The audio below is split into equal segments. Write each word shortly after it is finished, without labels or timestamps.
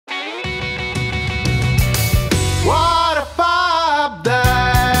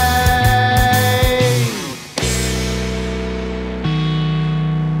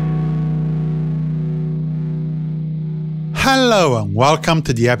Hello and welcome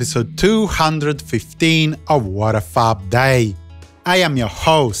to the episode 215 of What a Fab Day. I am your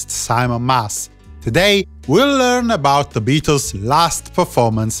host, Simon Mas. Today, we'll learn about the Beatles' last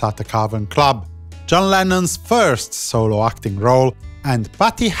performance at the Cavern Club, John Lennon's first solo acting role, and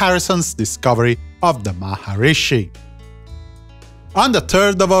Pattie Harrison's discovery of the Maharishi. On the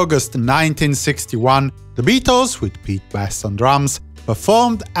 3rd of August 1961, the Beatles, with Pete Best on drums,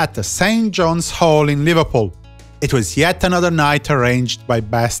 performed at the St. John's Hall in Liverpool. It was yet another night arranged by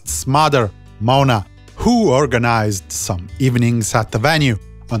Best's mother, Mona, who organized some evenings at the venue,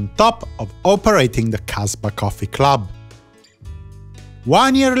 on top of operating the Casbah Coffee Club.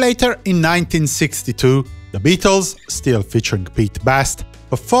 1 year later, in 1962, the Beatles, still featuring Pete Best,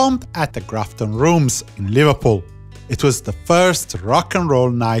 performed at the Grafton Rooms in Liverpool. It was the first rock and roll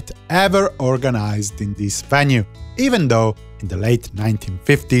night ever organized in this venue, even though, in the late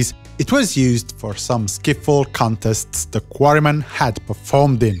 1950s, it was used for some skiffle contests the Quarrymen had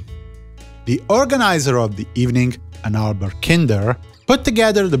performed in. The organizer of the evening, an Albert Kinder, put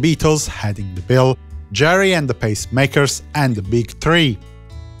together the Beatles heading the bill, Jerry and the Pacemakers, and the Big Three.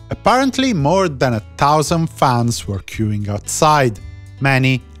 Apparently more than 1,000 fans were queuing outside.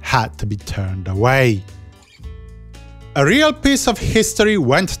 Many had to be turned away. A real piece of history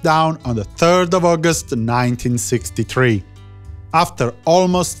went down on the 3rd of August 1963. After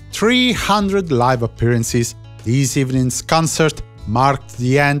almost 300 live appearances, this evening's concert marked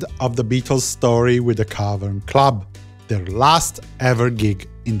the end of the Beatles' story with the Cavern Club, their last ever gig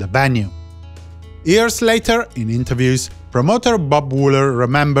in the venue. Years later, in interviews, promoter Bob Wooler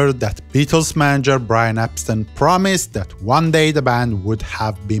remembered that Beatles manager Brian Epstein promised that one day the band would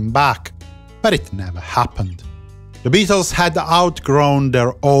have been back, but it never happened. The Beatles had outgrown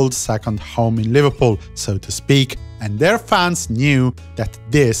their old second home in Liverpool, so to speak, and their fans knew that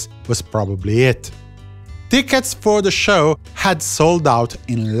this was probably it. Tickets for the show had sold out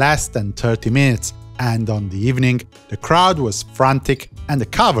in less than 30 minutes, and on the evening, the crowd was frantic and the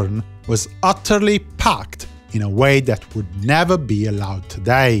cavern was utterly packed in a way that would never be allowed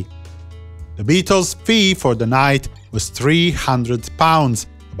today. The Beatles' fee for the night was £300,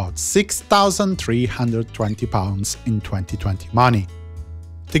 about £6,320 in 2020 money.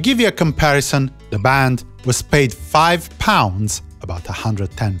 To give you a comparison, the band was paid £5, about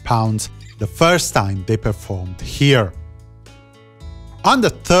 £110, the first time they performed here. On the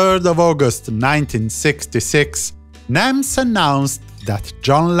 3rd of August 1966, NEMS announced that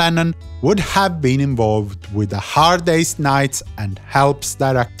John Lennon would have been involved with the Hard Day's Nights and helps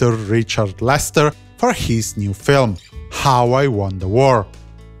director Richard Lester for his new film, How I Won the War.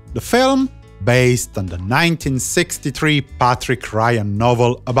 The film, based on the 1963 Patrick Ryan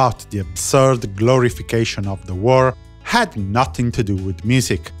novel about the absurd glorification of the war, had nothing to do with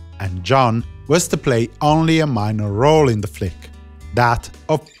music, and John was to play only a minor role in the flick, that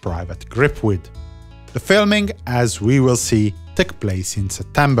of Private Gripweed. The filming, as we will see, took place in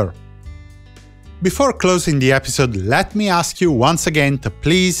September. Before closing the episode, let me ask you once again to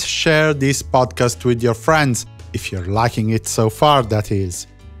please share this podcast with your friends, if you're liking it so far, that is.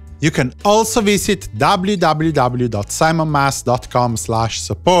 You can also visit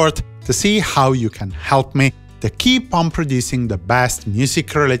www.simonmas.com/support to see how you can help me to keep on producing the best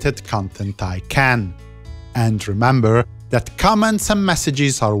music-related content I can. And remember that comments and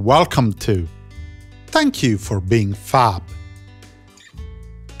messages are welcome too. Thank you for being fab.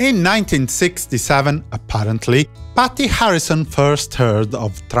 In 1967, apparently, Pattie Harrison first heard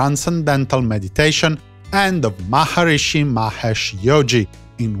of Transcendental Meditation and of Maharishi Mahesh Yogi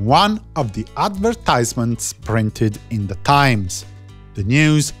in one of the advertisements printed in the Times. The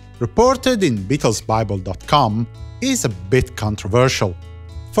news, reported in BeatlesBible.com, is a bit controversial.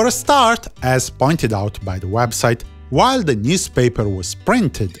 For a start, as pointed out by the website, while the newspaper was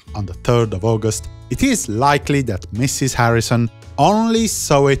printed on the 3rd of August, it is likely that Mrs. Harrison only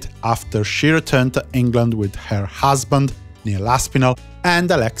saw it after she returned to England with her husband, Neil Aspinall, and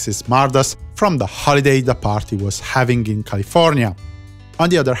Alexis Mardas from the holiday the party was having in California. On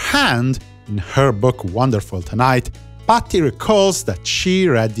the other hand, in her book Wonderful Tonight, Pattie recalls that she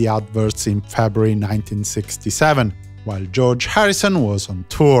read the adverts in February 1967, while George Harrison was on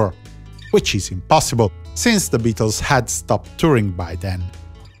tour, which is impossible, since the Beatles had stopped touring by then.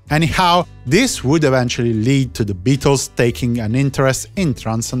 Anyhow, this would eventually lead to the Beatles taking an interest in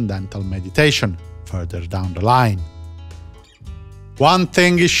Transcendental Meditation further down the line. One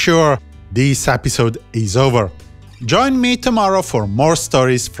thing is sure, this episode is over. Join me tomorrow for more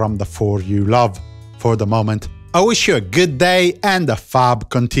stories from the four you love. For the moment, I wish you a good day and a fab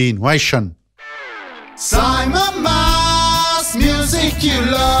continuation. Simon Mas, music you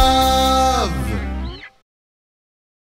love.